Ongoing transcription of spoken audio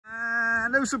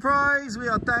no surprise, we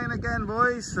are down again,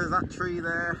 boys. There's that tree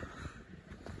there.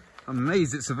 I'm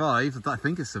amazed it survived. I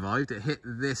think it survived. It hit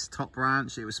this top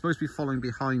branch. It was supposed to be following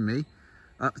behind me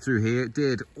up through here. It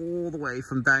did, all the way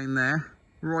from down there,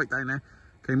 right down there.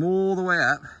 Came all the way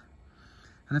up.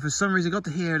 And then for some reason it got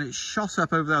to here and it shot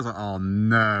up over there. I was like, oh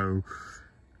no.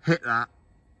 Hit that.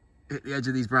 Hit the edge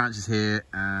of these branches here,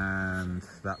 and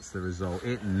that's the result.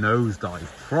 It nosedived,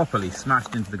 properly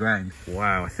smashed into the ground.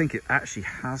 Wow, I think it actually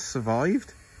has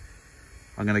survived.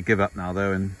 I'm going to give up now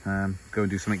though and go and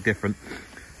do something different.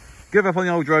 Give up on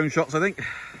the old drone shots, I think.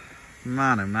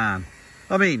 Man, oh man.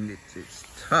 I mean, it's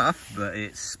tough, but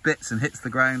it spits and hits the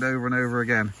ground over and over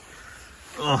again.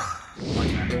 Oh,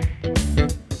 nightmare.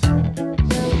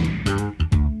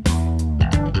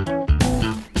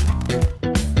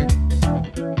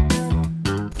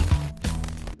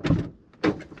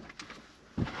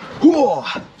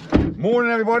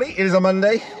 Morning everybody, it is a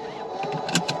Monday.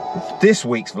 This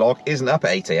week's vlog isn't up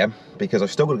at 8 AM because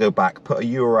I've still got to go back, put a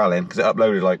URL in because it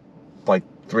uploaded like by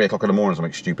 3 o'clock in the morning or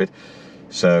something stupid.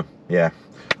 So yeah,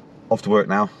 off to work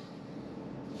now.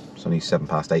 It's only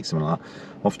 8:07, something like that.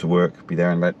 Off to work, be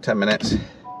there in about 10 minutes. And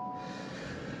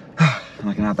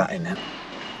I can add that in now.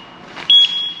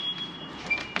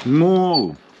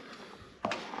 More.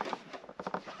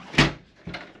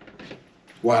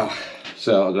 Wow.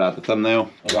 So I'll add the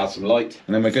thumbnail, I'll add some light,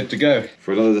 and then we're good to go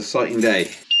for another exciting day.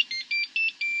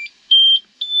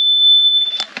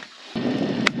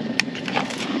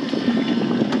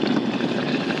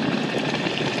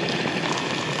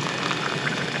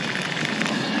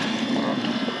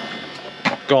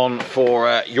 Gone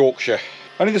for Yorkshire.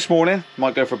 Only this morning,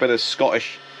 might go for a bit of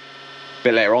Scottish, a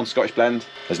bit later on, Scottish blend.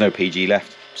 There's no PG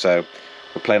left, so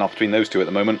we're playing off between those two at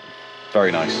the moment.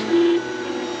 Very nice.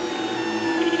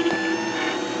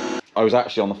 I was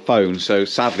actually on the phone, so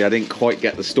sadly I didn't quite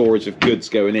get the storage of goods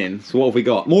going in. So what have we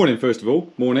got? Morning, first of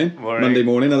all. Morning. Morning. Monday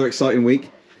morning, another exciting week.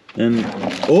 And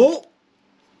oh,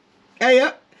 hey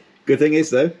up. Good thing is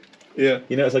though, yeah.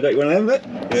 You notice I got you one of them, bit.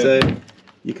 Yeah. So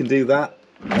you can do that.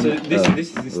 So this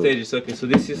is the stages. Okay, so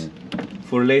this is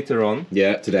for later on.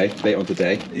 Yeah, today. Later on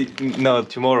today. No,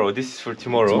 tomorrow. This is for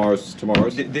tomorrow.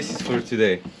 Tomorrow's. This is for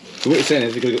today. So what you're saying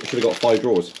is we should have got 5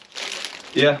 drawers.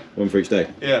 Yeah. One for each day.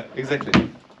 Yeah, exactly.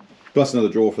 Plus another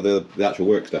drawer for the actual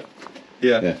work stuff.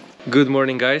 Yeah. Good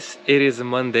morning, guys. It is a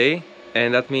Monday,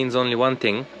 and that means only one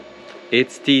thing.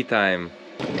 It's tea time.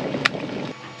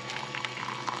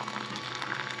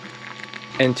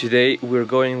 And today we're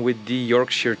going with the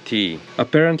Yorkshire tea.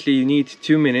 Apparently you need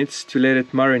 2 minutes to let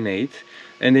it marinate,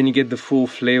 and then you get the full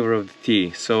flavor of the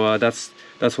tea. So that's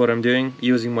what I'm doing,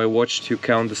 using my watch to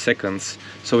count the seconds.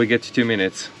 So we get to 2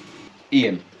 minutes.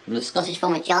 Ian. From the Scottish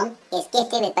farmer John, he is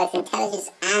gifted with both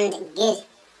intelligence and good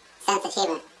sense of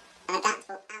humour. And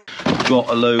adaptable. Got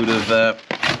a load of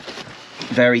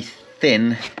very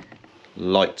thin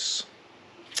lights,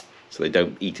 so they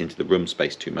don't eat into the room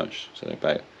space too much. So they're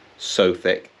about so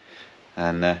thick,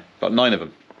 and got 9 of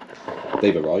them.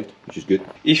 They've arrived, which is good.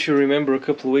 If you remember, a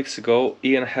couple of weeks ago,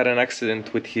 Ian had an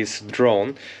accident with his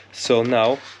drone. So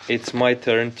now it's my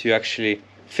turn to actually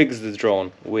fix the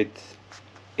drone with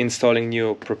installing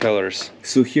new propellers.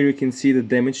 So here you can see the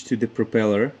damage to the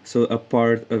propeller. So a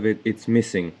part of it's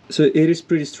missing. So it is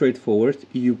pretty straightforward.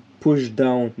 You push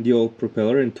down the old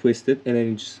propeller and twist it, and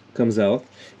then it just comes out.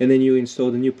 And then you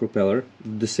install the new propeller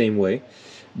the same way.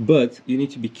 But you need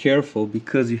to be careful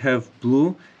because you have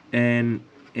blue and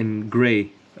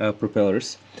grey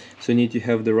propellers. So you need to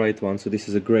have the right one. So this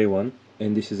is a grey one,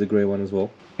 and this is a grey one as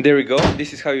well. There we go.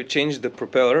 This is how you change the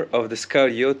propeller of the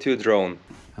Speedy Feet drone.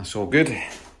 That's all good.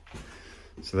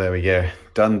 So there we go,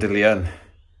 done diddly done.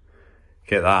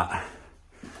 Get that,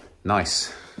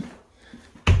 nice.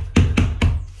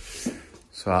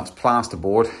 So that's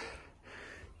plasterboard,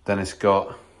 then it's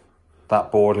got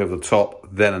that board over the top,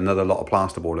 then another lot of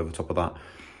plasterboard over the top of that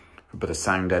for a bit of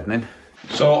sound deadening.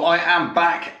 So I am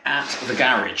back at the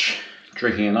garage,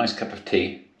 drinking a nice cup of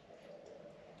tea.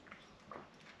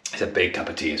 It's a big cup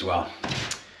of tea as well.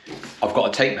 I've got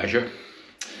a tape measure,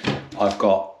 I've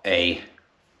got a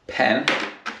pen,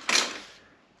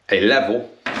 a level,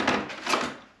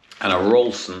 and a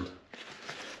Rolson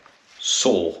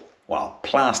saw, well,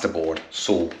 plasterboard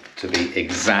saw to be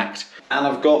exact. And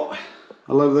I've got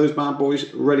a load of those bad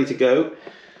boys ready to go.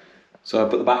 So I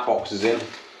put the back boxes in.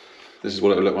 This is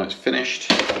what it will look like when it's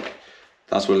finished.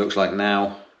 That's what it looks like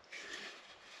now.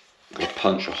 Got to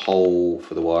punch a hole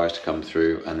for the wires to come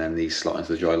through, and then these slot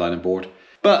into the dry lining board.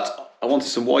 But I wanted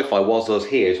some Wi-Fi whilst I was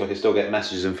here so I could still get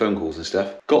messages and phone calls and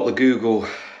stuff. Got the Google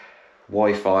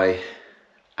Wi-Fi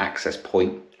access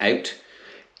point out.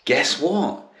 Guess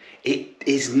what? it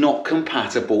is not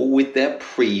compatible with their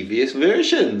previous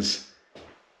versions.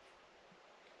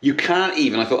 You can't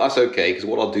even, I thought that's okay, because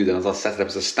what I'll do then is I'll set it up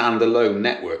as a standalone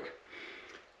network.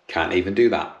 Can't even do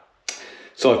that.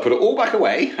 So I've put it all back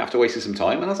away after wasting some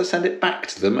time, and as I send it back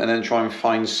to them and then try and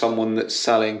find someone that's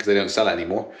selling, because they don't sell it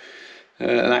anymore,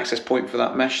 an access point for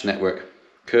that mesh network.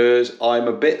 Because I'm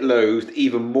a bit loath,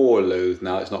 even more loath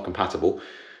now it's not compatible,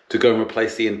 to go and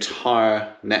replace the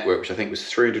entire network, which I think was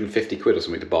 350 quid or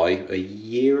something to buy a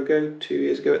year ago, 2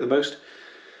 years ago at the most.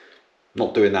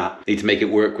 Not doing that. Need to make it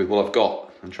work with what I've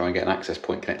got and try and get an access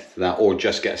point connected to that, or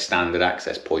just get a standard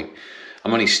access point.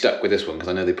 I'm only stuck with this one because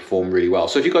I know they perform really well.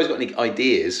 So if you guys got any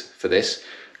ideas for this,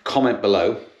 comment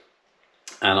below,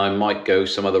 and I might go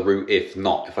some other route. If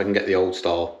not, if I can get the old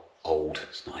style,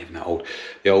 it's not even that old,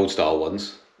 the old style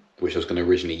ones, which I was going to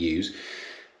originally use,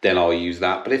 then I'll use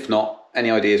that. But if not, any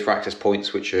ideas for access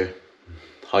points which are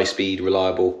high speed,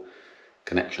 reliable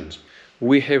connections?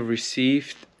 We have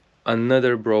received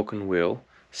another broken wheel.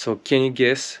 So can you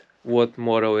guess what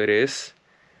model it is?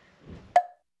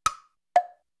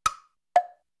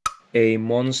 A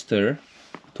Monster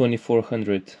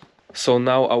 2400. So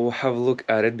now I will have a look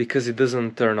at it because it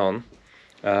doesn't turn on,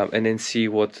 and then see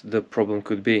what the problem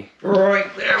could be. Right,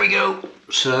 there we go.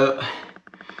 So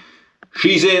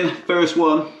she's in, first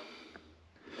one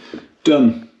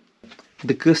done.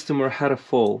 The customer had a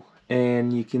fall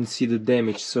and you can see the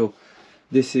damage. So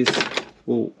this is,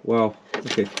 oh wow,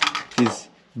 okay, he's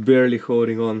barely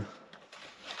holding on.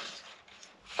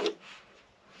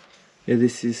 Yeah,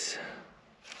 this is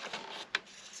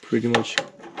pretty much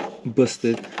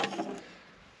busted,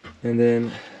 and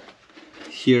then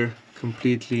here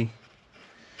completely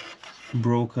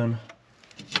broken,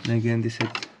 and again this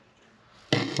had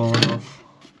fallen off.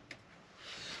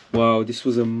 Wow, this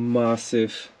was a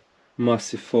massive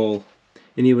fall,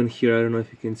 and even here I don't know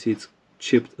if you can see it's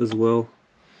chipped as well.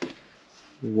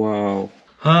 Wow.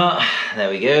 There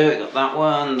we go, got that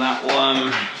one, that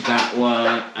one, that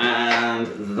one,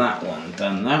 and that one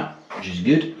done that, which is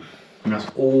good. And that's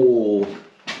all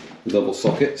double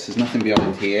sockets, there's nothing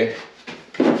behind here.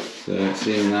 So it's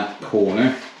in that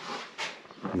corner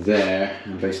there,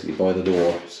 and basically by the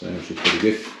door, so which is pretty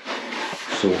good.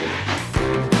 Sorted.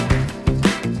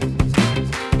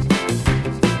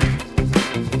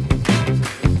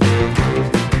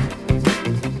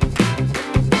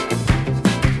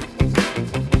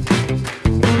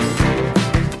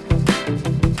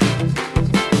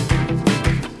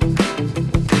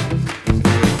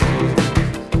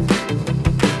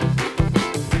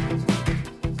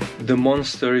 The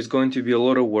Monster is going to be a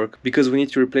lot of work because we need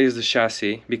to replace the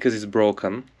chassis because it's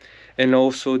broken, and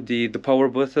also the power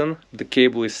button, the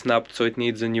cable is snapped, so it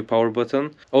needs a new power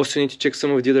button. Also need to check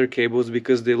some of the other cables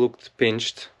because they looked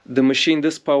pinched. The machine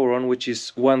does power on, which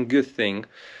is one good thing,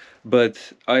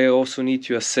 but I also need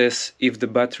to assess if the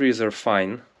batteries are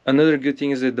fine. Another good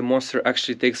thing is that the Monster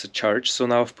actually takes a charge, so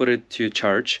now I've put it to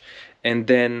charge, and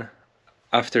then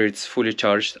after it's fully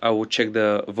charged I will check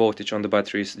the voltage on the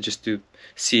batteries just to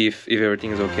see if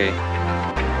everything is okay.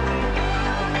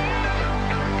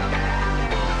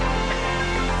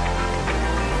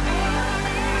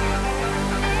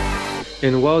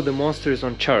 And while the Monster is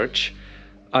on charge,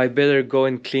 I better go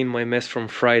and clean my mess from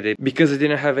Friday, because I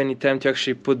didn't have any time to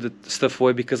actually put the stuff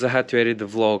away because I had to edit the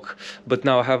vlog. But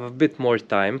now I have a bit more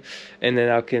time, and then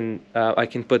I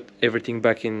can put everything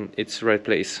back in its right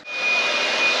place.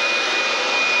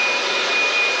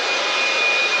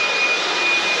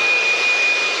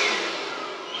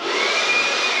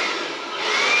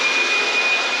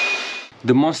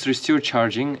 The Monster is still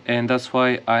charging, and that's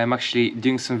why I'm actually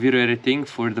doing some video editing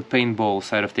for the paintball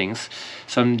side of things.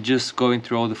 So I'm just going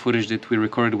through all the footage that we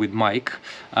recorded with Mike,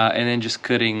 and then just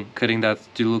cutting that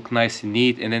to look nice and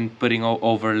neat, and then putting all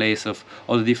overlays of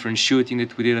all the different shooting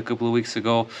that we did a couple of weeks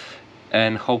ago.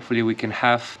 And hopefully we can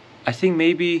have, I think,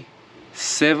 maybe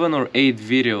 7 or 8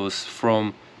 videos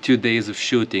from 2 days of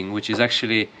shooting, which is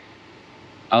actually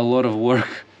a lot of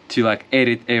work to like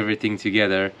edit everything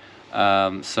together.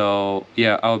 So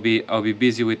yeah, I'll be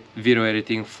busy with video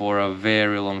editing for a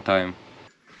very long time.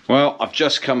 Well, I've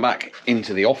just come back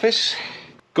into the office,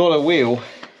 got a wheel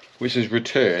which is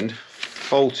returned,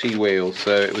 faulty wheel.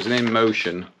 So it was an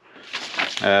InMotion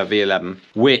V11,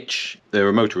 which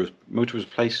the motor was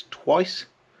replaced twice,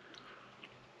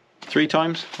 3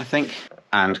 times I think,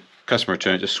 and customer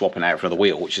returned, just swapping out for another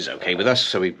wheel, which is okay with us.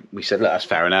 So we said, look, that's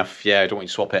fair enough. Yeah, I don't want you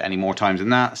to swap it any more times than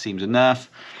that. Seems enough.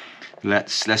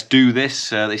 Let's do this.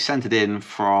 They sent it in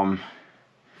from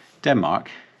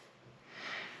Denmark,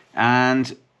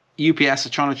 and UPS are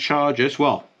trying to charge us,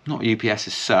 well, not UPS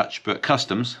as such, but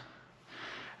customs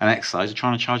and Exercise are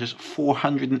trying to charge us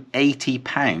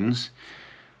 £480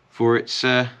 for its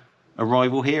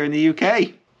arrival here in the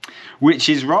UK, which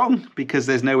is wrong because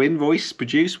there's no invoice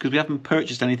produced because we haven't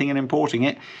purchased anything and importing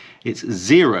it. It's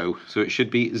zero, so it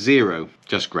should be zero.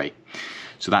 Just great.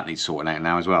 So that needs sorting out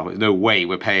now as well. There's no way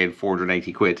we're paying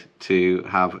 480 quid to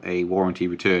have a warranty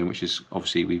return, which is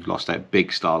obviously we've lost out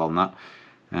big style on that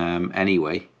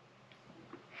anyway.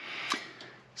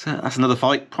 So that's another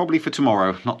fight, probably for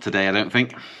tomorrow, not today I don't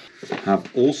think. I've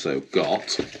also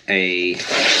got a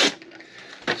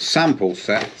sample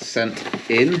set sent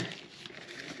in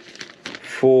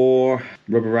for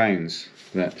rubber rounds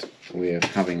that we're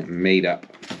having made up.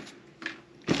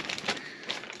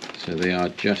 So they are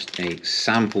just a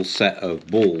sample set of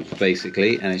balls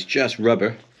basically, and it's just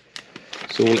rubber.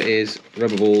 That's all it is,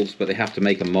 rubber balls, but they have to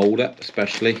make a mould up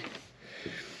especially,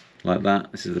 like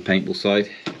that. This is the paintball side.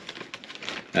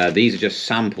 These are just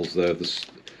samples though, as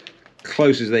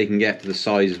close as they can get to the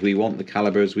sizes we want, the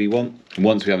calibers we want. And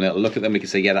once we have a little look at them, we can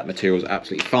say, yeah, that material is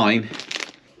absolutely fine.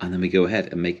 And then we go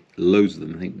ahead and make loads of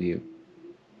them. I think we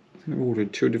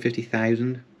ordered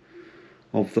 250,000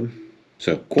 of them.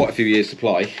 So quite a few years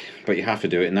supply, but you have to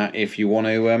do it in that if you want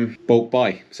to bulk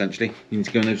buy, essentially. You need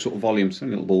to go in those sort of volumes. Some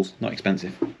little balls, not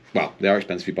expensive. Well, they are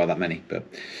expensive if you buy that many, but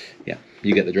yeah,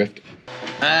 you get the drift.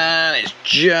 And it's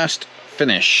just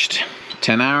finished.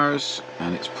 10 hours,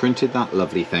 and it's printed that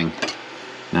lovely thing.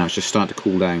 Now it's just starting to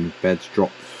cool down. Beds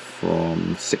drop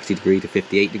from 60 degrees to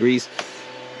 58 degrees.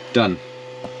 Done.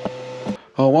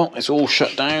 Oh well, it's all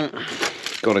shut down.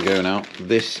 Gotta go now.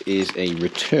 This is a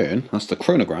return. That's the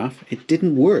chronograph. It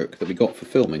didn't work that we got for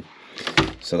filming.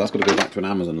 So that's got to go back to an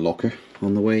Amazon locker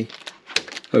on the way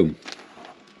home.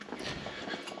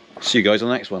 See you guys on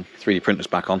the next one. 3D printer's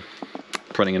back on.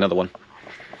 Printing another one.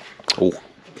 Oh,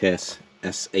 case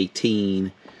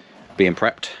S18 being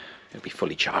prepped. It'll be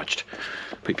fully charged.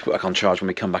 Put back on charge when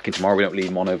we come back in tomorrow. We don't leave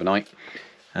them on overnight.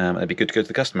 It'd be good to go to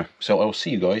the customer. So I will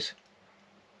see you guys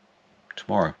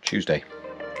tomorrow, Tuesday.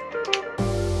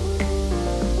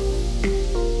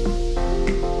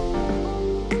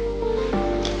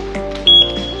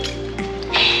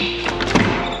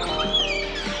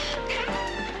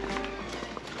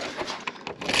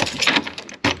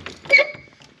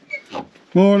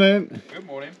 Morning. Good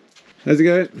morning. How's it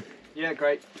going? Yeah,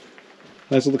 great.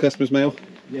 How's all the customers' mail?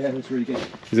 Yeah, that's really good.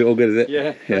 Is it all good, is it?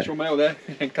 Yeah, that's your mail there.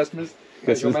 Customers.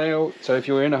 That's your Customers. mail. So if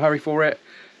you're in a hurry for it,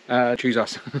 choose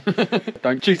us.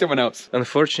 Don't choose someone else.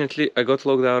 Unfortunately, I got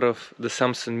logged out of the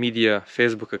Samsung Media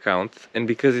Facebook account, and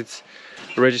because it's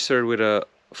registered with a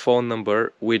phone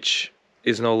number which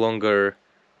is no longer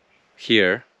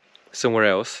here, somewhere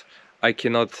else, I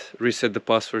cannot reset the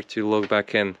password to log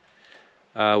back in,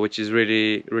 which is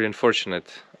really unfortunate.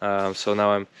 So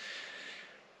now I'm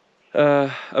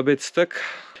a bit stuck,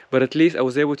 but at least I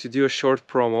was able to do a short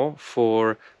promo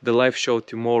for the live show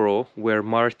tomorrow where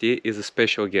Marty is a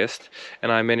special guest,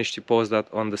 and I managed to post that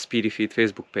on the Speedy Feet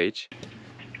Facebook page.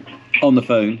 On the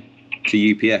phone to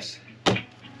UPS.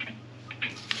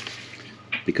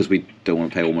 Because we don't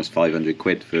want to pay almost 500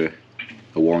 quid for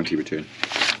a warranty return.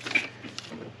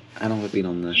 How long have I been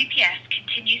on the... UPS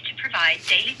continues to provide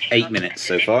daily pickup 8 minutes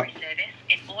so far. service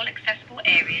in all accessible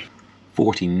areas.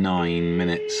 49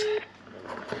 minutes.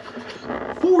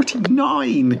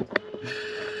 49!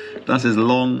 That's as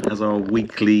long as our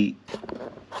weekly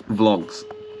vlogs.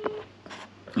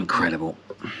 Incredible.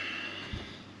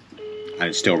 And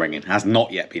it's still ringing. Has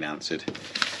not yet been answered.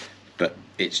 But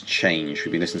it's changed.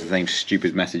 We've been listening to the same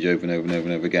stupid message over and over and over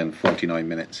and over again. 49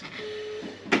 minutes.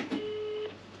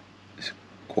 It's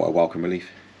quite a welcome relief.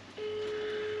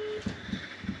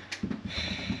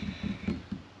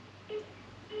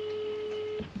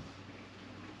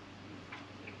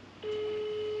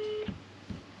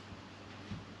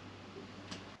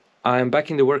 I'm back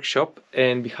in the workshop,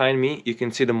 and behind me you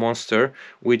can see the monster,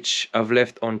 which I've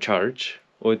left on charge.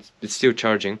 Or it's still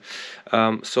charging.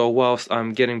 So whilst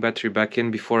I'm getting battery back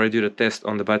in before I do the test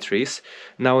on the batteries,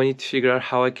 now I need to figure out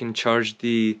how I can charge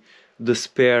the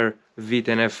spare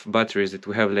V10F batteries that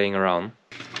we have laying around.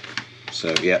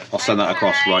 So yeah, I'll send that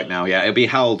across right now. Yeah, it'll be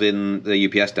held in the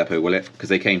UPS depot, will it? Because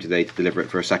they came today to deliver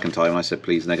it for a second time. I said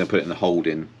please, and they're going to put it in the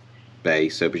holding bay,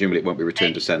 so presumably it won't be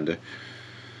returned to sender.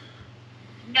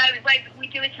 No, it won't. We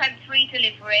do a temp free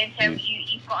delivery, so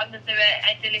you've got another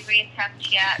delivery attempt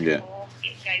before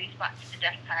it goes back to the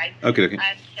depot. Okay, okay.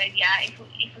 So yeah, if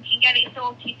we can get it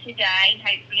sorted today,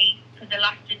 hopefully for the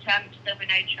last attempt there'll be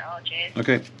no charges.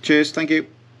 Okay, cheers, thank you.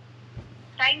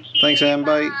 Thank you. Thanks, Em,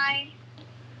 bye. Bye.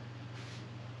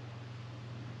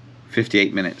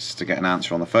 58 minutes to get an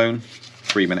answer on the phone.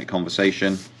 3-minute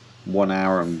conversation. 1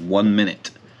 hour and 1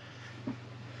 minute.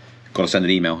 Got to send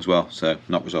an email as well, so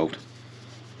not resolved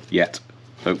yet.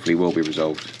 Hopefully will be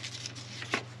resolved.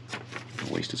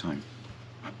 A waste of time.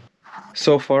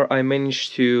 So far I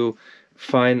managed to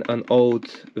find an old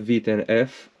V10F.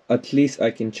 At least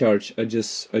I can charge. I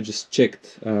just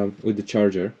checked with the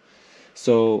charger,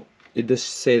 so it does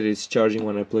say that it's charging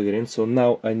when I plug it in. So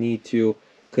now I need to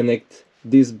connect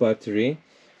this battery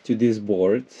to this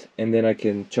board, and then I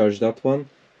can charge that one,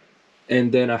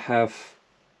 and then I have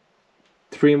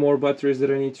 3 more batteries that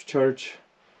I need to charge,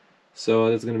 so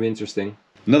that's gonna be interesting.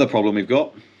 Another problem we've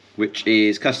got, which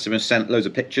is customers sent loads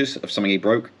of pictures of something he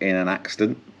broke in an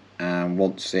accident and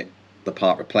wants the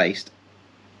part replaced.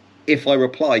 If I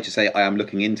reply to say I am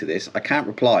looking into this, I can't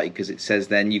reply because it says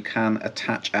then you can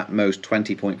attach at most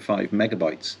 20.5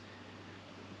 megabytes.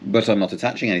 But I'm not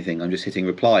attaching anything, I'm just hitting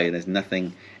reply and there's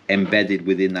nothing embedded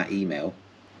within that email.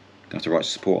 I have to write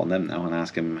support on them now and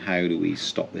ask them, how do we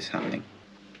stop this happening?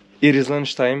 It is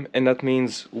lunchtime, and that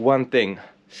means one thing.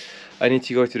 I need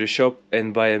to go to the shop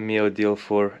and buy a meal deal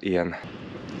for Ian.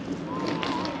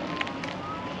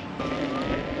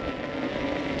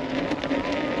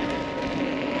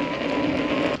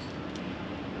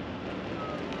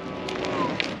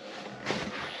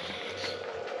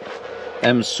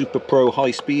 M Super Pro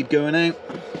high speed going out.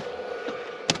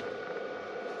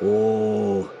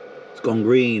 Oh, it's gone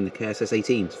green. The KSS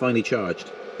 18, it's finally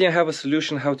charged. I have a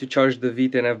solution how to charge the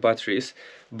V10F batteries,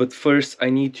 but first I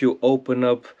need to open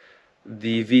up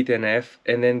the V10F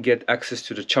and then get access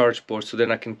to the charge port, so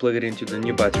then I can plug it into the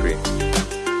new battery.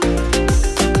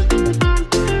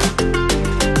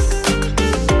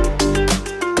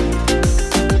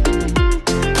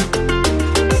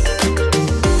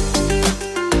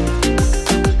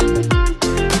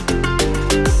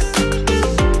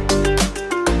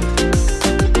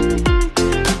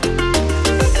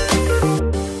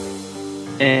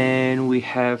 And we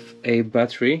have a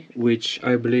battery which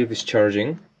I believe is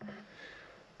charging.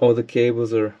 All the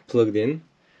cables are plugged in.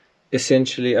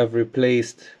 Essentially I've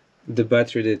replaced the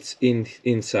battery that's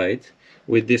inside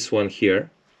with this one here,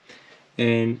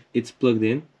 and it's plugged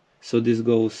in, so this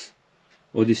goes,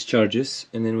 or this charges,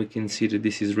 and then we can see that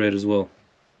this is red as well.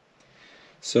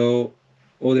 So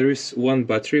there is one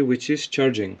battery which is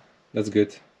charging. That's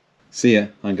good. See ya.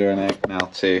 I'm going out now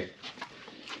to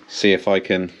see if I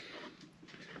can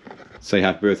say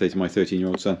happy birthday to my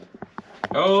 13-year-old son.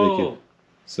 Oh! Jacob.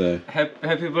 So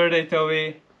happy birthday,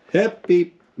 Toby!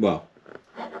 Well,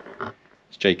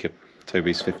 it's Jacob.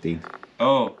 Toby's 15.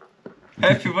 Oh!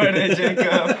 Happy birthday,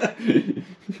 Jacob!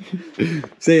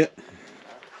 See ya.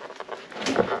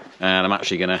 And I'm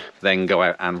actually gonna then go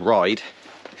out and ride.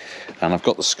 And I've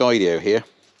got the Skydio here,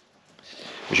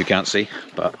 which you can't see,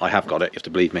 but I have got it, you have to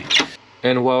believe me.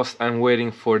 And whilst I'm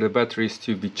waiting for the batteries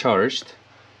to be charged,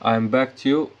 I'm back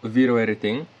to video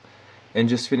editing and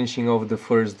just finishing off the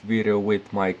first video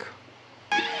with Mike.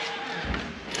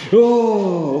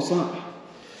 Oh, what's that?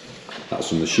 That's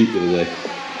from the shoot the other day.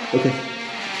 Okay.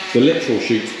 The literal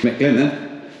shoot. Mick Glenn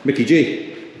then. Mickey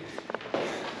G.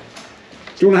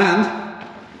 Do you want a hand?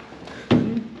 Do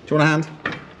you want a hand?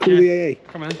 Call the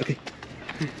AA. Come on. Okay.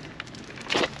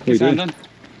 What are you doing?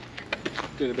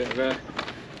 Doing a bit of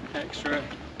extra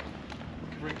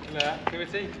curricular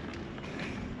activity.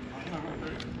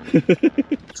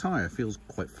 Tyre feels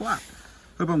quite flat.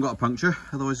 Hope I haven't got a puncture,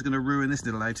 otherwise it's going to ruin this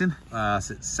little outing.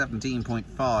 So it's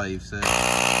 17.5, so...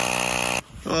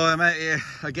 Oh, mate, yeah,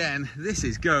 again, this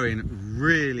is going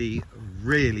really,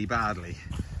 really badly.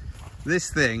 This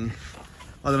thing,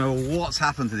 I don't know what's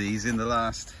happened to these in the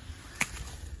last...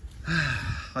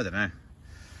 I don't know.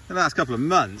 The last couple of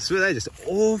months, but they're just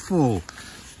awful.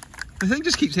 The thing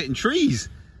just keeps hitting trees.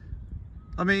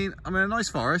 I mean, I'm in a nice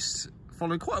forest,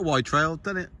 following quite a wide trail,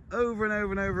 done it over and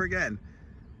over and over again,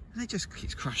 and it just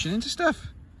keeps crashing into stuff.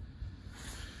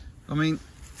 I mean,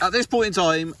 at this point in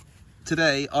time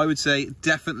today, I would say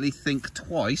definitely think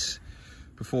twice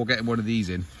before getting one of these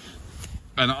in.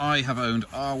 And I have owned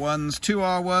R1s, 2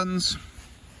 R1s.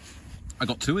 I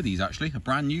got 2 of these actually, a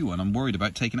brand new one. I'm worried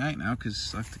about taking it out now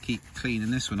because I have to keep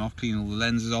cleaning this one off, cleaning all the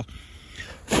lenses off.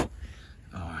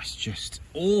 Oh, it's just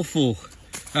awful.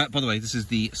 By the way, this is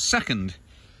the second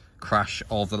crash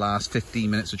of the last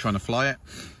 15 minutes of trying to fly it,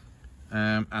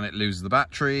 and it loses the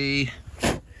battery,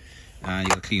 and you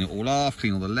got to clean it all off,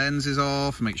 clean all the lenses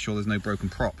off, make sure there's no broken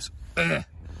props. Ugh.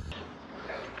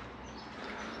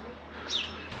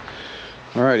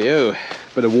 Alrighty-o,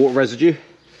 bit of water residue,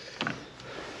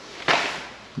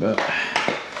 but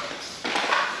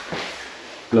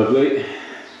lovely.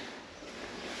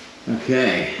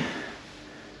 Okay,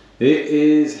 it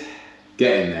is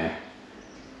getting there.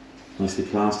 Nicely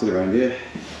plastered around here.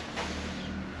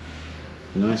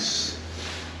 Nice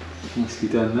Nicely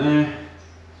done there.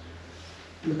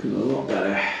 Looking a lot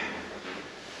better.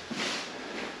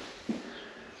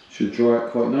 Should dry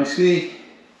out quite nicely.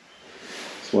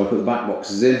 That's why I put the back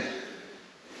boxes in.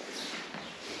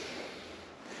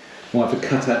 Might have to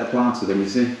cut out the plaster then, you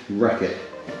see, wreck it.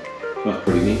 That's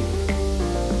pretty neat.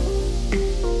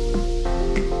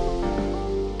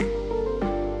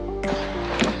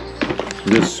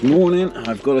 This morning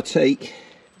I've got to take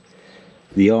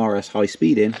the RS high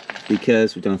speed in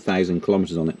because we've done 1,000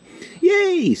 kilometers on it.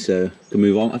 Yay! So can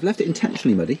move on. I've left it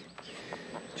intentionally muddy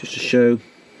just to show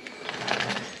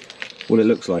what it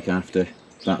looks like after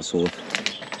that sort of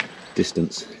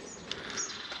distance.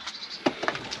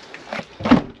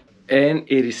 And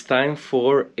it is time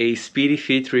for a Speedy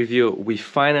Feet review. We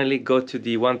finally got to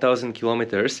the 1,000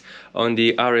 kilometers on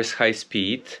the RS high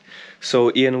speed.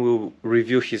 So Ian will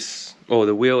review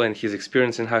the wheel and his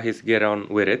experience and how he's get on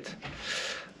with it.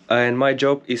 And my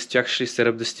job is to actually set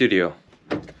up the studio.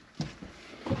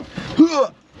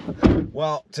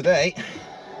 Well, today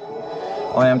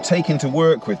I am taking to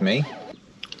work with me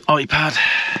iPad,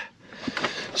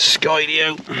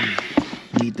 Skydio,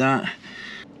 need that.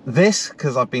 This,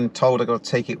 because I've been told I've got to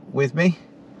take it with me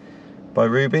by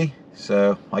Ruby,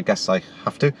 so I guess I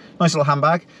have to. Nice little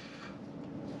handbag.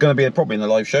 Going to be probably in the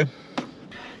live show.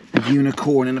 A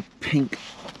unicorn in a pink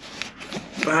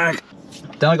bag.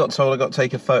 Then I got told I got to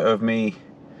take a photo of me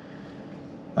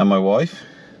and my wife,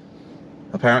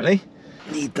 apparently.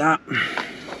 Need that.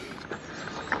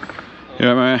 You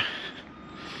right, Maria?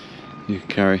 You can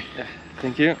carry. Yeah,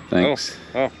 thank you. Thanks.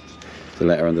 Oh. The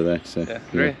letter under there, so. Yeah,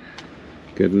 great.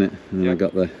 Good, isn't it? And then I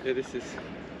got the... Yeah, this is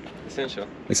essential.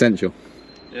 Essential.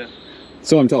 Yeah.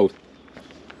 So I'm told.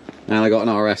 And I got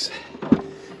an RS.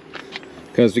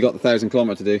 Because we got the 1,000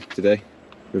 kilometer to do today.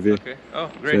 Review. Okay. Oh,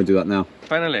 So great. I'm going to do that now.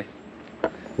 Finally.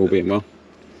 All being well.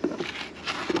 A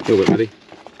little bit muddy.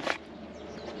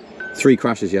 3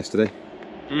 crashes yesterday.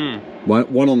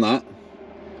 One on that.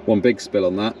 1 big spill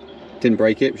on that. Didn't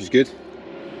break it, which is good.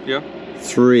 Yeah.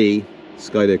 3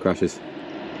 Skydio crashes.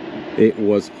 It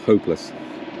was hopeless.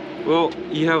 Well,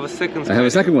 you have a second. I have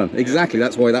a second one. Exactly.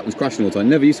 That's why that one's crashing all the time.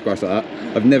 Never used to crash like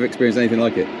that. I've never experienced anything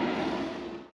like it.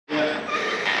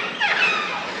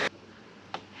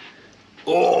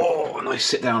 Oh, a nice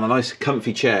sit down, a nice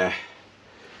comfy chair.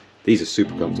 These are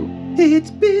super comfortable.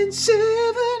 It's been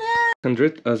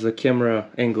 700 as a camera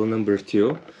angle number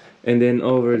 2, and then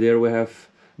over there we have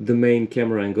the main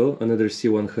camera angle, another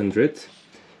C100.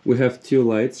 We have 2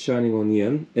 lights shining on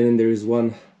Ian, and then there is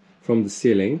one from the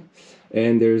ceiling,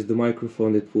 and there's the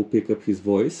microphone that will pick up his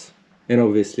voice, and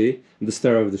obviously the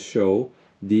star of the show,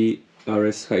 the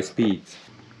RS high speed.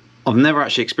 I've never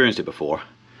actually experienced it before,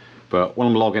 but when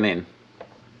I'm logging in,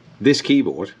 this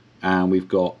keyboard, and we've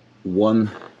got 1,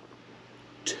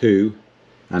 2,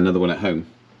 and another one at home.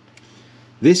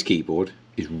 This keyboard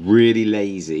is really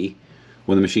lazy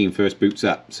when the machine first boots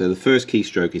up. So the first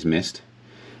keystroke is missed.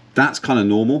 That's kind of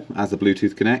normal as the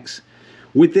Bluetooth connects.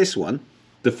 With this one,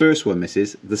 the first one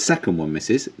misses, the second one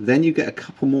misses, then you get a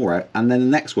couple more out, and then the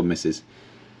next one misses.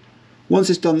 Once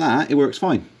it's done that, it works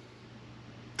fine.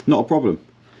 Not a problem.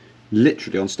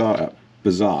 Literally on startup,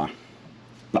 bizarre.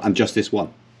 And just this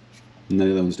one. None of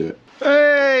the other ones do it.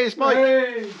 Hey, it's Mike!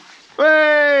 Hey!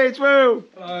 Hey, it's Will!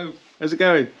 Hello. How's it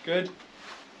going? Good.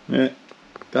 Yeah,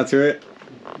 glad to hear it.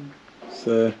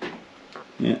 So,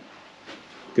 yeah,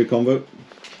 good combo.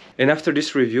 And after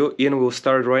this review, Ian will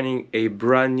start running a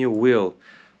brand new wheel.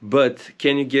 But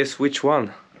can you guess which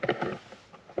one?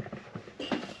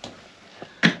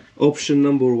 Option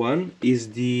number 1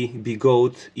 is the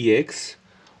Bigoat EX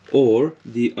or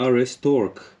the RS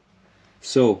Torque.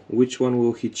 So, which one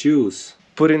will he choose?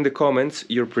 Put in the comments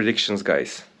your predictions,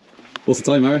 guys. What's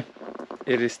the time, Mary?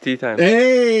 It is tea time.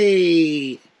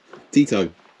 Hey! Tea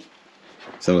time.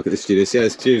 So look at the studio. See how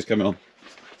the studio's coming on.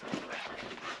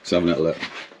 Let's have a little look.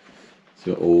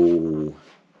 So, oh,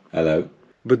 hello.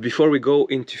 But before we go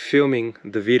into filming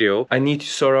the video, I need to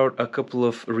sort out a couple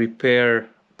of repair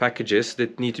packages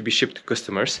that need to be shipped to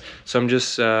customers. So I'm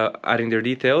just adding their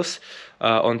details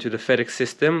onto the FedEx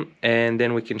system, and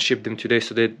then we can ship them today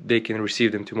so that they can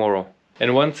receive them tomorrow.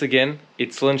 And once again,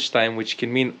 it's lunchtime, which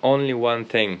can mean only one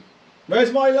thing.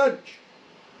 Where's my lunch?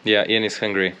 Yeah, Ian is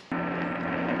hungry.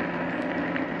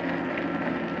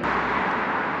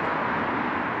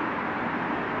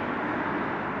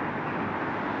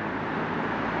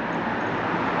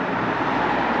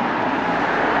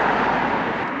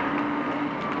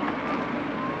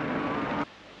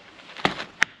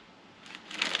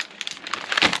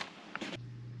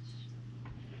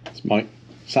 It's Mike.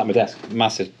 Sat at my desk.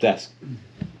 Massive desk.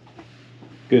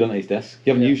 Good on his desk.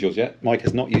 You haven't used yours yet. Mike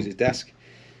has not used his desk.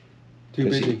 Too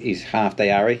busy. He's half day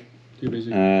Harry. Too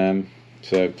busy.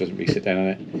 So doesn't really sit down on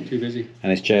it. Too busy.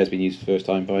 And his chair's been used for the first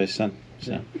time by his son.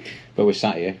 So, but we're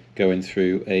sat here going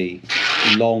through a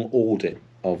long audit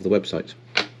of the website,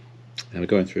 and we're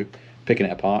going through, picking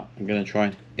it apart. I'm going to try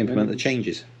and implement the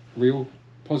changes. Real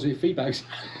positive feedbacks.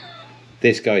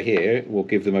 This guy here will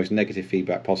give the most negative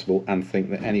feedback possible and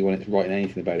think that anyone that's writing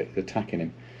anything about it is attacking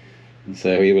him. And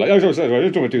so he'll be like, "Oh, sorry, I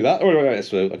don't want to do that."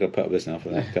 So I've got to put up with this now for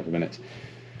the next couple of minutes.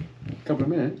 Couple of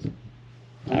minutes.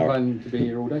 I'm planning to be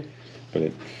here all day.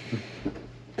 Brilliant.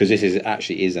 Because this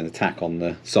is an attack on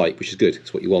the site, which is good.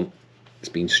 It's what you want. It's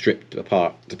been stripped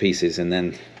apart to pieces and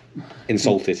then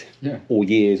insulted. Yeah. All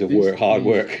years of work, hard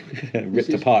work,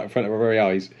 ripped apart in front of our very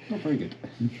eyes. Not very good.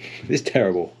 It's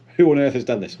terrible. Who on earth has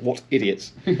done this? What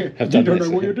idiots have done this? You don't know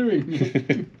what you're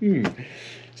doing.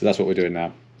 So that's what we're doing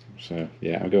now. So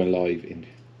yeah, I'm going live in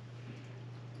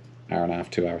an hour and a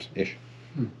half, 2 hours-ish.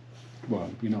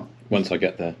 Well, you're not. Once I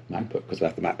get the MacBook, because I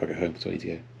have the MacBook at home, so I need to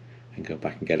go and go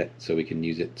back and get it so we can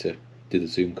use it to do the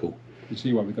Zoom call. You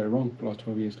see why we got it wrong the last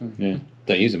 12 years, don't you? Yeah.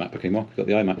 Don't use the MacBook anymore. I've got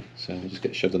the iMac, so I just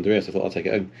get it shoved under here. So I thought I'll take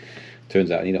it home. Turns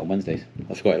out I need it on Wednesdays.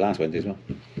 I forgot it last Wednesday as well.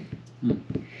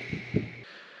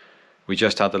 We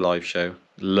just had the live show.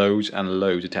 Loads and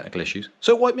loads of technical issues.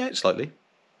 So it wiped me out slightly.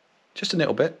 Just a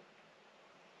little bit.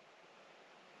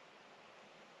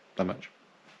 That much.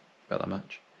 About that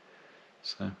much.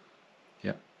 So,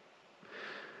 yeah.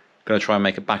 Going to try and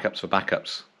make a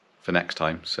backups for next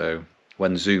time. So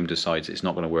when Zoom decides it's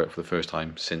not going to work for the first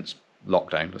time since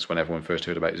lockdown, that's when everyone first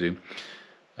heard about Zoom.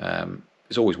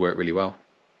 It's always worked really well.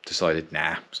 Decided,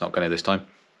 nah, it's not going to this time.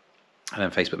 And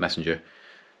then Facebook Messenger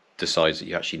decides that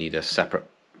you actually need a separate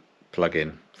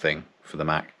plug-in thing for the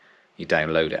Mac. You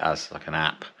download it as like an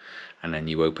app, and then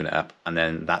you open it up, and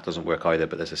then that doesn't work either,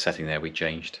 but there's a setting there we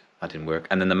changed. That didn't work.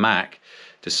 And then the Mac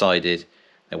decided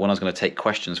that when I was going to take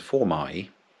questions for Mai,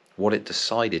 what it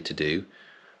decided to do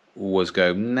was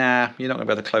go, nah, you're not going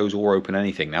to be able to close or open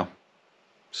anything now.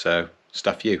 So,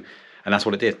 stuff you. And that's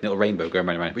what it did. Little rainbow going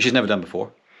round and round, which it's never done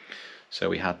before. So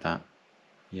we had that.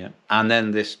 Yeah. And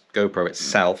then this GoPro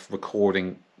itself,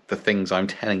 recording the things I'm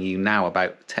telling you now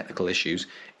about technical issues,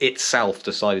 itself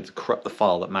decided to corrupt the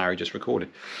file that Mary just recorded.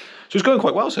 So it's going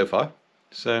quite well so far.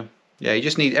 So, yeah, you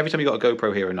just need, every time you've got a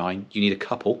GoPro Hero 9, you need a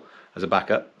couple as a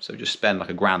backup. So just spend like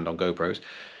 $1,000 on GoPros.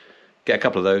 Get a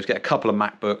couple of those, get a couple of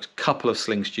MacBooks, couple of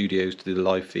Sling Studios to do the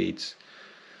live feeds,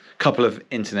 couple of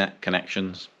internet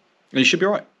connections, and you should be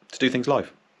alright to do things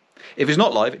live. If it's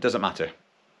not live, it doesn't matter.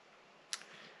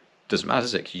 Doesn't matter,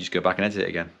 does it? 'Cause you just go back and edit it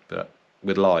again. But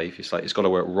with live, it's like, it's got to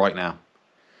work right now.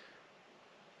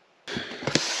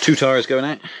 2 tires going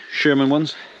out, Sherman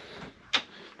ones.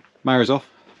 Myra's off.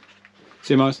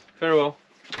 See you, Mars. Farewell.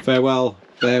 Farewell.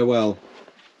 Farewell.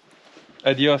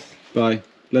 Adios. Bye.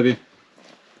 Love you.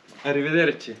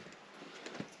 Arrivederci.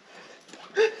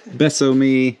 Beso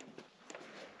mi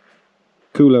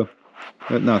culo.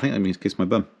 No, I think that means kiss my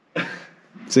bum.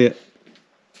 See it.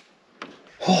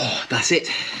 Oh, that's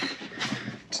it.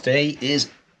 Today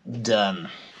is done.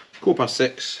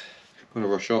 6:15. Gonna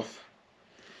rush off.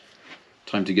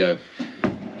 Time to go.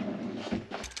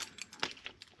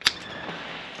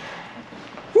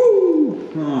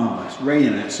 Woo! Oh, it's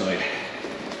raining outside.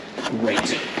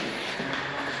 Great.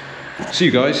 See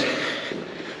you guys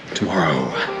tomorrow.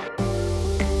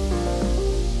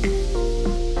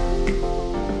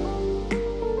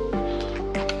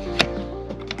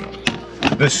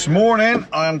 This morning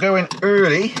I am going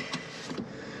early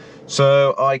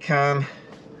so I can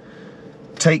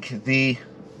take the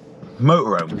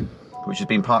motorhome, which has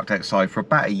been parked outside for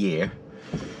about a year,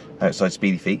 outside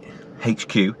Speedy Feet,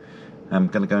 HQ. I'm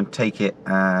going to go and take it,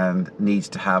 and needs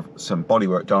to have some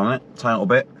bodywork done on it, a tiny little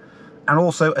bit, and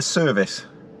also a service.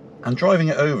 And driving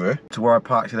it over to where I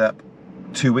parked it up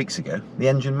 2 weeks ago, the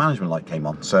engine management light came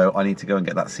on, so I need to go and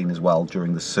get that seen as well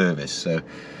during the service. So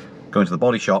going to the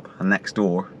body shop, and next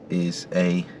door is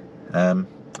a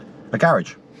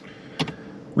garage,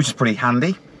 which is pretty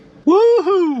handy.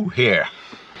 Woohoo! Here,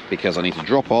 because I need to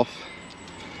drop off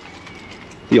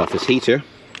the office heater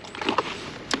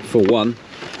for one,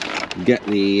 get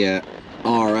the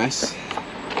RS,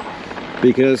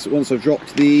 because once I've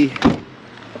dropped the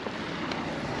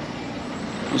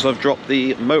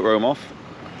motorhome off,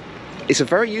 it's a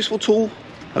very useful tool,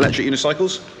 electric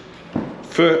unicycles,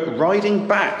 for riding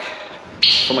back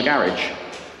from a garage.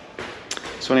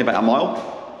 It's only about a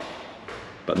mile,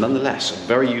 but nonetheless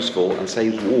very useful and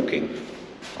saves walking.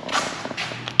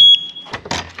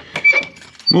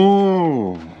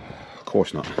 Oh, of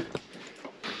course not.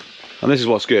 And this is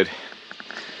what's good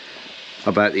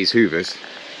about these hoovers.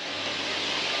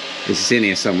 This is in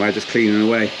here somewhere, just cleaning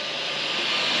away.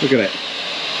 Look at it.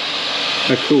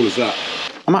 How cool is that?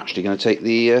 I'm actually going to take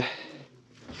the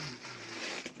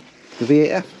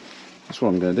V8F. That's what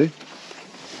I'm going to do.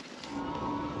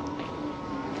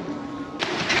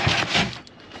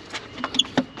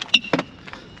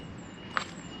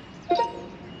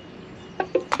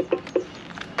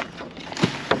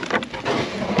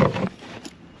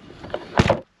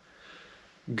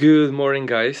 Good morning,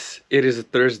 guys. It is a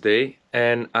Thursday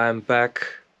and I'm back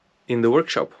in the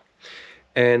workshop.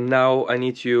 And now I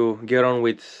need to get on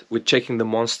with checking the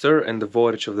monster and the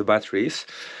voltage of the batteries.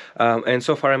 And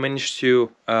so far I managed to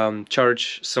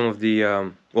charge some of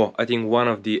the, well, I think one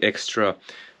of the extra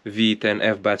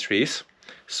V10F batteries.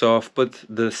 So I've put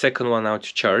the second one out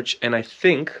to charge, and I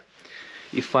think,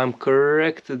 if I'm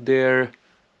correct, there are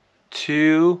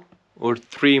 2 or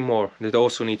 3 more that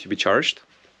also need to be charged.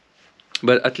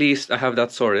 But at least I have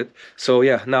that sorted. So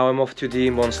yeah, now I'm off to the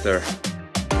monster.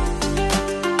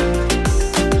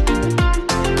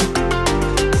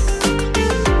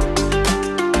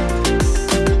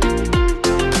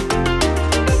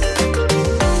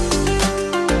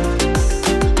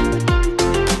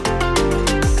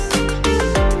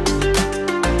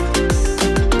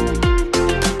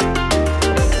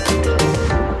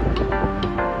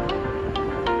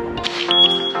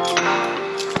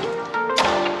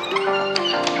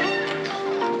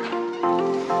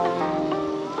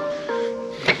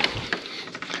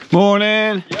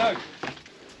 Morning! Yo!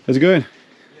 How's it going?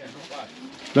 Yeah, not bad.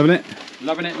 Loving it?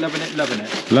 Loving it, loving it, loving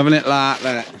it. Loving it like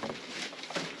that.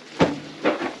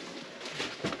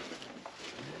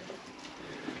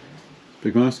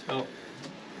 Big Mars? Oh.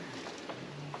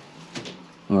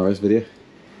 RS video.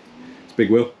 It's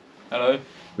Big Will Hello.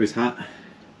 with his hat.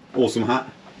 Awesome hat.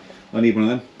 I need one of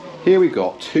them. Here we've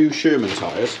got 2 Sherman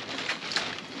tyres.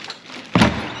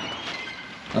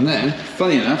 And then,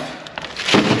 funny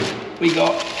enough, we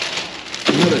got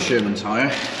another Sherman tyre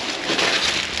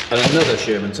and another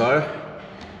Sherman tyre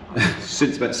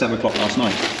since about 7 o'clock last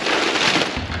night.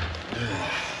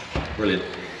 Brilliant.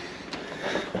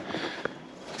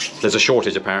 There's a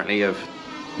shortage apparently of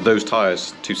those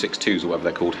tyres, 262s or whatever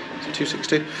they're called. Is it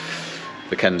 262?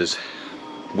 The Kenders.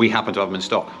 We happen to have them in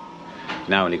stock.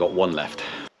 Now only got 1 left.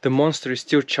 The monster is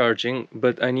still charging,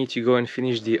 but I need to go and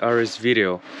finish the RS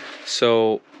video.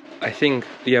 So I think,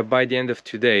 yeah, by the end of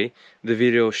today, the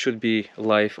video should be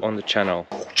live on the channel.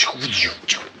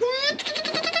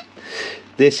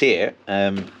 This here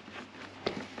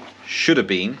should have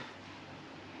been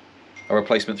a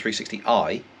replacement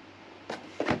 360i,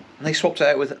 and they swapped it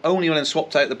out with, only when they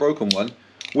swapped out the broken one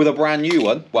with a brand new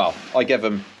one. Well, I gave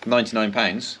them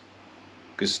 £99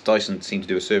 because Dyson seemed to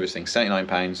do a service thing,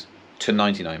 £79 to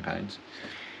 £99,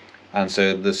 and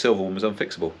so the silver one was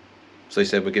unfixable. So they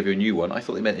said, we'll give you a new one. I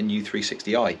thought they meant a new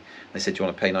 360i. They said, do you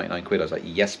want to pay 99 quid? I was like,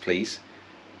 yes, please.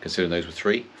 Considering those were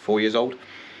 4 years old.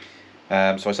 So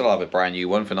I said, I'll have a brand new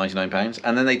one for £99.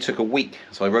 And then they took a week.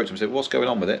 So I wrote to them and said, what's going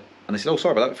on with it? And they said, oh,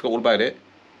 sorry about that. I forgot all about it.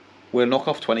 We'll knock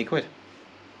off 20 quid.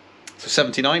 So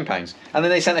 £79. And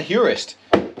then they sent a Hurist.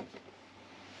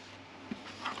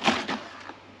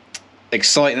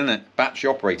 Exciting, isn't it? Battery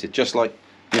operated, just like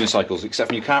unicycles, except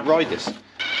for you can't ride this.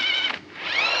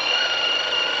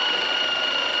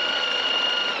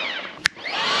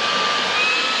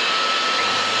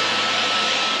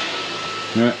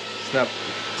 Right. Snap.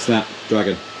 Snap.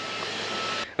 Dragon.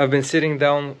 I've been sitting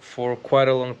down for quite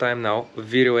a long time now,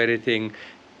 video editing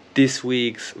this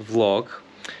week's vlog,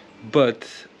 but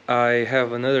I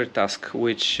have another task,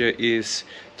 which is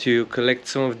to collect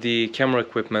some of the camera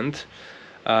equipment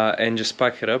and just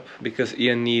pack it up, because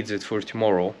Ian needs it for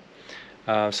tomorrow.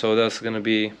 So that's gonna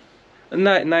be a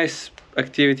nice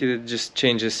activity that just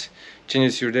changes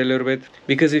your day a little bit,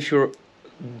 because if you're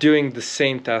doing the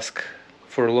same task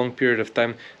for a long period of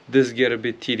time, this get a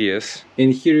bit tedious.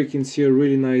 And here you can see a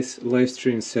really nice live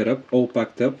stream setup, all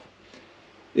packed up.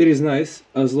 It is nice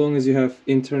as long as you have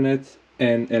internet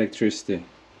and electricity.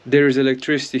 There is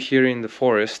electricity here in the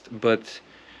forest, but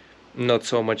not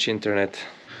so much internet.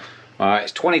 Alright,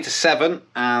 it's 20 to 7,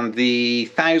 and the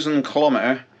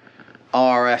 1,000-kilometre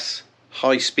RS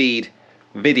high-speed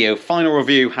video final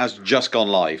review has just gone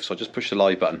live. So I just pushed the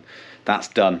live button. That's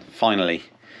done, finally.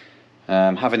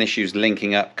 Having issues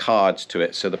linking up cards to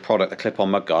it, so the product, the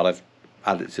clip-on mudguard, I've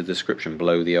added it to the description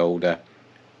below the old the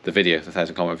video, the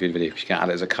 1,000-kilometre review video, because you can't add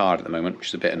it as a card at the moment, which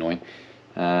is a bit annoying.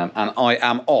 And I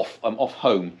am off. I'm off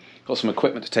home. Got some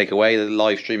equipment to take away, the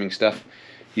live streaming stuff,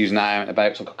 using that out and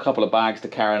about. So I've got a couple of bags to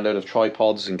carry, a load of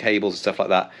tripods and cables and stuff like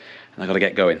that, and I've got to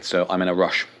get going, so I'm in a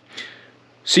rush.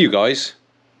 See you guys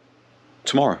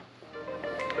tomorrow.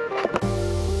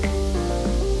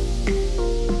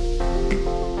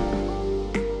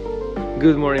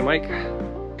 Good morning, Mike.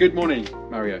 Good morning,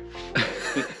 Mario.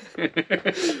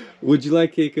 Would you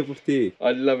like a cup of tea?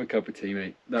 I'd love a cup of tea,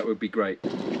 mate. That would be great.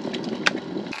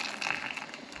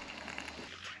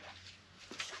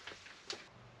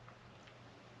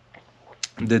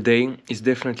 The day is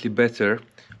definitely better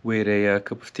with a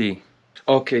cup of tea.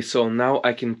 Okay, so now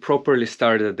I can properly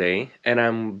start the day, and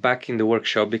I'm back in the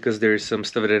workshop because there is some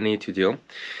stuff that I need to do.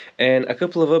 And a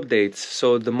couple of updates.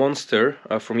 So the Monster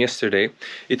from yesterday,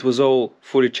 it was all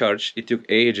fully charged. It took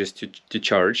ages to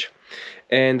charge.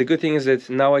 And the good thing is that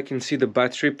now I can see the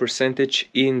battery percentage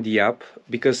in the app,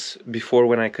 because before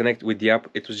when I connect with the app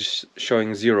it was just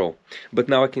showing 0. But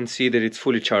now I can see that it's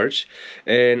fully charged,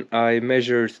 and I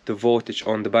measured the voltage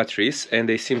on the batteries and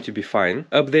they seem to be fine.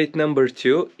 Update number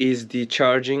 2 is the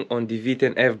charging on the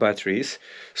V10F batteries.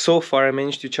 So far I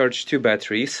managed to charge 2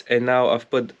 batteries, and now I've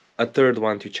put a third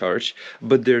one to charge,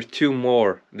 but there are 2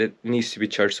 more that needs to be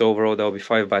charged, so overall there will be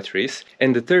 5 batteries.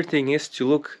 And the third thing is to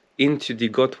look into the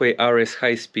Gotway RS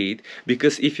high speed,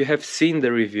 because if you have seen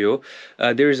the review,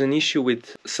 there is an issue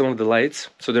with some of the lights,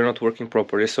 so they're not working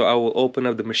properly. So I will open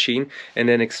up the machine and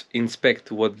then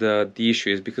inspect what the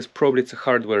issue is, because probably it's a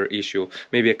hardware issue,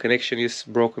 maybe a connection is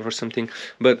broken or something,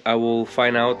 but I will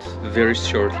find out very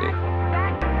shortly.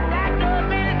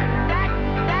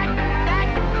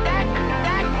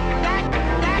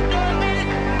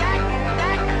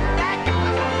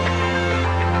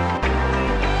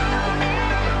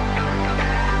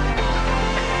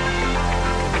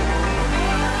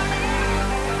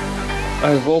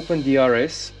 I've opened the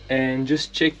RS and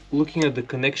just looking at the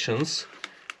connections,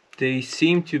 they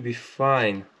seem to be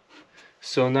fine.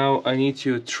 So now I need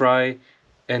to try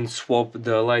and swap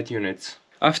the light units.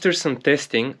 After some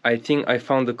testing, I think I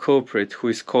found the culprit who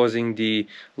is causing the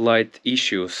light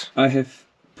issues. I have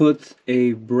put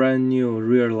a brand new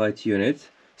rear light unit,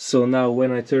 so now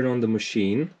when I turn on the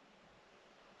machine,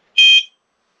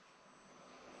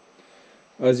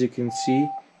 as you can see,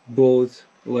 both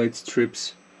light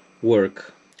strips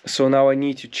work. So now I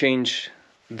need to change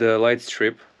the light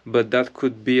strip, but that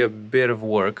could be a bit of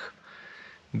work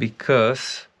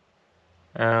because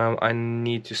I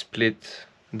need to split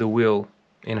the wheel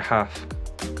in half.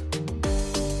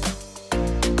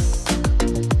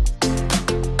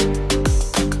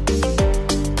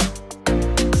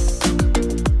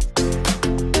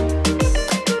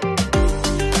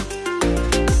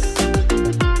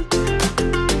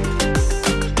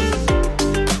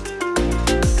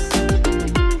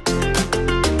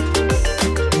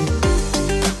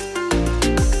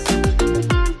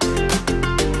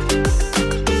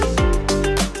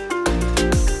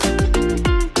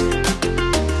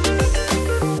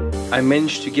 I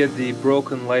managed to get the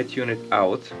broken light unit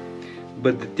out,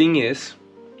 but the thing is,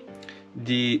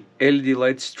 the LED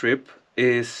light strip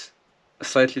is a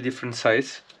slightly different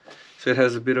size, so it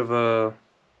has a bit of a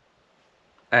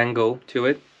angle to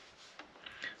it,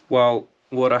 while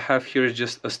what I have here is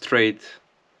just a straight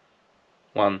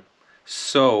one.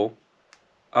 So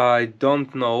I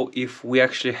don't know if we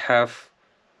actually have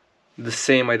the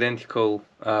same identical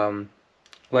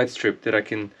light strip that I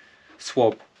can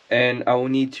swap. And I will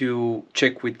need to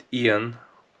check with Ian,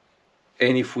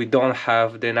 and if we don't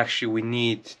have, then actually we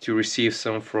need to receive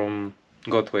some from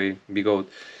Gotway, Big Goat,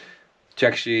 to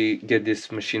actually get this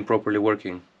machine properly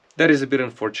working. That is a bit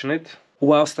unfortunate.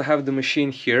 Whilst I have the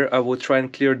machine here, I will try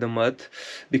and clear the mud,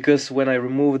 because when I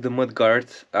removed the mud guard,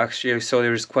 actually I saw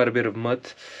there is quite a bit of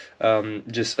mud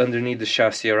just underneath the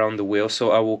chassis around the wheel,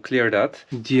 so I will clear that.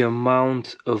 The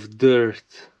amount of dirt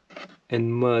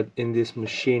and mud in this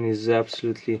machine is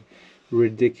absolutely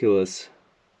ridiculous.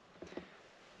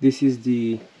 This is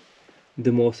the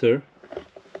motor,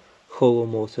 hollow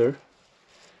motor.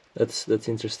 That's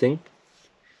interesting.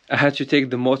 I had to take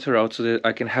the motor out so that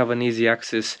I can have an easy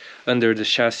access under the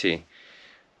chassis.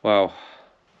 Wow.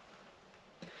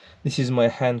 This is my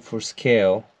hand for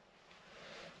scale.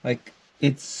 Like,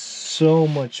 it's so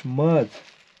much mud.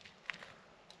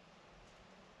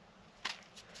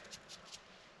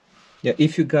 Yeah,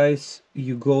 if you guys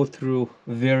go through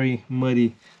very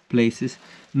muddy places,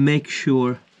 make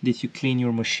sure that you clean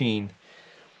your machine.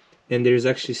 And there's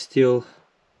actually still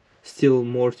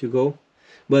more to go,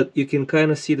 but you can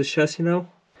kind of see the chassis now.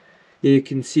 Yeah, you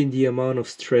can see the amount of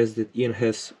stress that Ian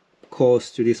has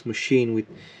caused to this machine with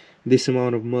this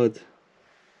amount of mud.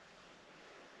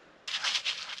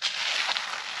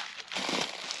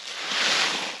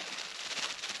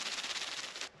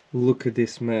 Look at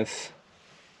this mess.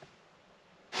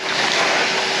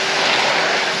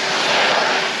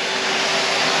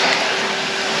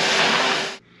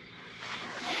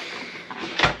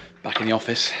 Back in the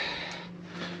office.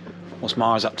 What's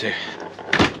Mars up to?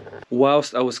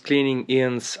 whilst I was cleaning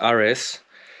Ian's RS,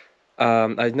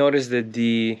 I noticed that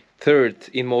the third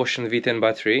InMotion V10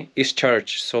 battery is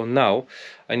charged, so now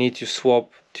I need to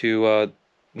swap to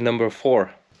number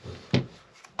 4.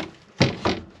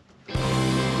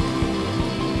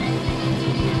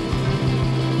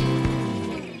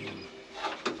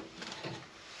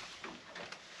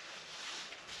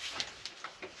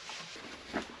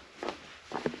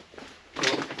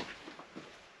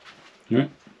 You right?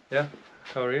 Yeah,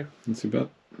 how are you? Not too bad.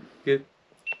 Good.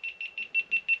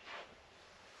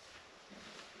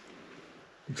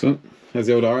 Excellent. How's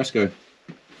the old RS go?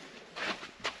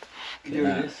 Here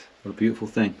it is. What a beautiful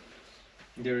thing.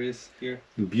 There it is, here.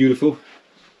 Beautiful.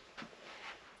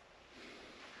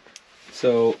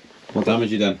 So, What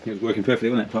damage you done? It was working perfectly,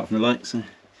 wasn't it? Apart from the lights.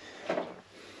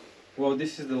 well,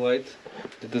 this is the light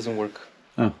that doesn't work.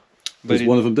 Oh. But Does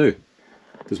one of them do?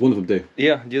 Does one of them do?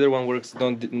 Yeah, the other one works,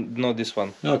 not this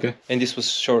one. Oh, okay. And this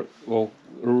was short, well,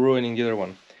 ruining the other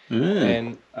one. Ah.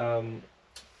 And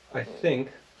I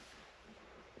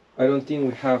don't think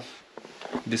we have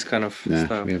this kind of Nah,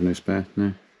 stuff. we have no spare,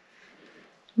 no.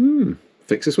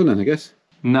 Fix this one then, I guess.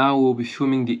 Now we'll be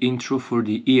filming the intro for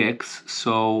the EX,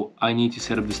 so I need to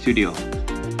set up the studio.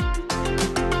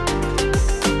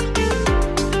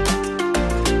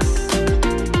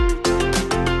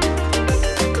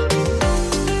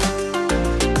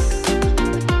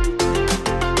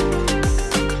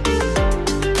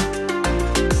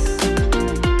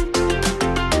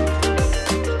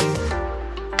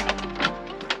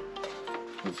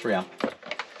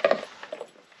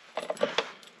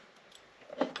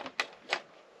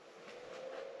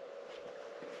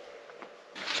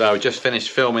 So we just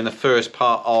finished filming the first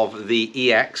part of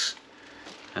the EX,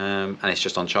 and it's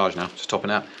just on charge now, just topping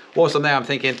out. Whilst I'm there, I'm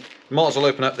thinking, might as well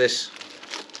open up this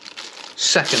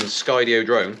second Skydio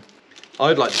drone.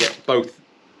 I'd like to get both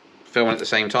filming at the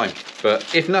same time,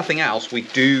 but if nothing else, we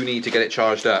do need to get it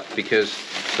charged up because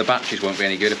the batteries won't be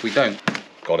any good if we don't.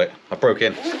 Got it, I broke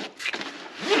in.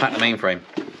 Packed the mainframe.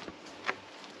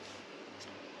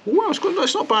 Wow,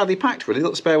 it's not badly packed really.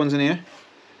 Look, the spare one's in here.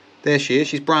 There she is,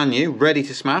 she's brand new, ready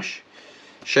to smash.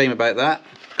 Shame about that.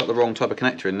 Got the wrong type of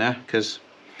connector in there because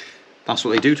that's what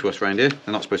they do to us around here.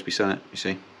 They're not supposed to be selling it, you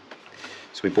see.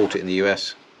 So we bought it in the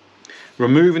US.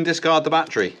 Remove and discard the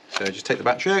battery. So just take the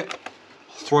battery out,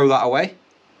 throw that away.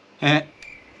 Not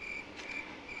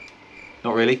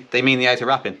really, they mean the outer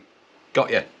wrapping. Got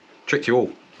you, tricked you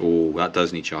all. Oh, that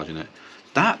does need charging it.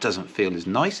 That doesn't feel as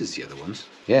nice as the other ones.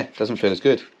 Yeah, doesn't feel as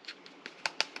good.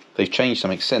 They've changed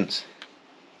something since.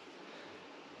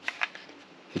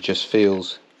 It just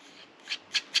feels,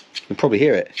 you can probably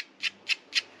hear it,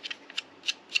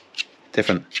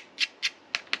 different.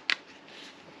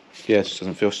 Yeah, it just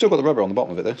doesn't feel, still got the rubber on the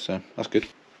bottom of it though, so that's good.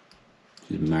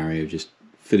 This is Mario just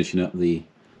finishing up the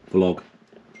vlog.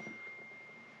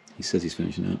 He says he's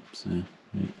finishing up, so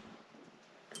yeah.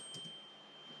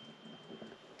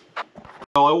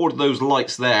 So I ordered those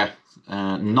lights there,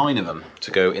 9 of them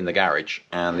to go in the garage,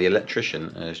 and the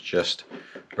electrician has just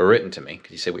written to me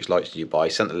because he said, which lights did you buy? I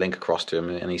sent the link across to him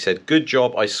and he said, good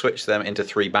job, I switched them into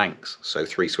 3 banks, so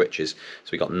 3 switches, so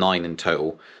we got 9 in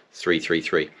total, 3, 3,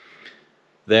 3.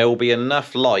 There will be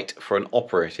enough light for an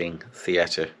operating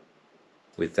theatre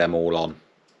with them all on,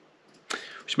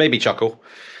 which made me chuckle.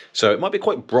 So it might be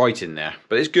quite bright in there,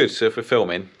 but it's good. So if we're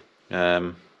filming,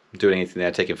 doing anything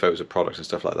there, taking photos of products and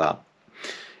stuff like that,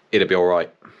 it'll be all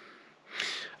right.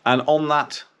 And on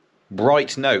that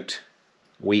bright note,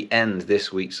 we end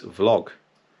this week's vlog,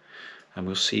 and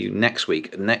we'll see you next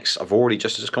week. Next, I've already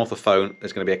just come off the phone.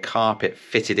 There's going to be a carpet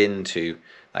fitted into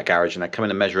that garage, and I come in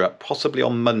and measure up possibly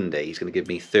on Monday. He's going to give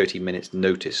me 30 minutes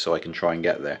notice so I can try and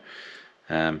get there.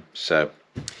 So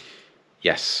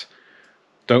yes,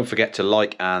 don't forget to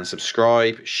like and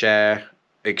subscribe, share,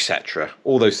 etc.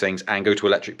 All those things, and go to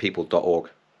electricpeople.org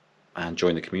and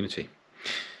join the community.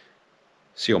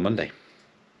 See you on Monday.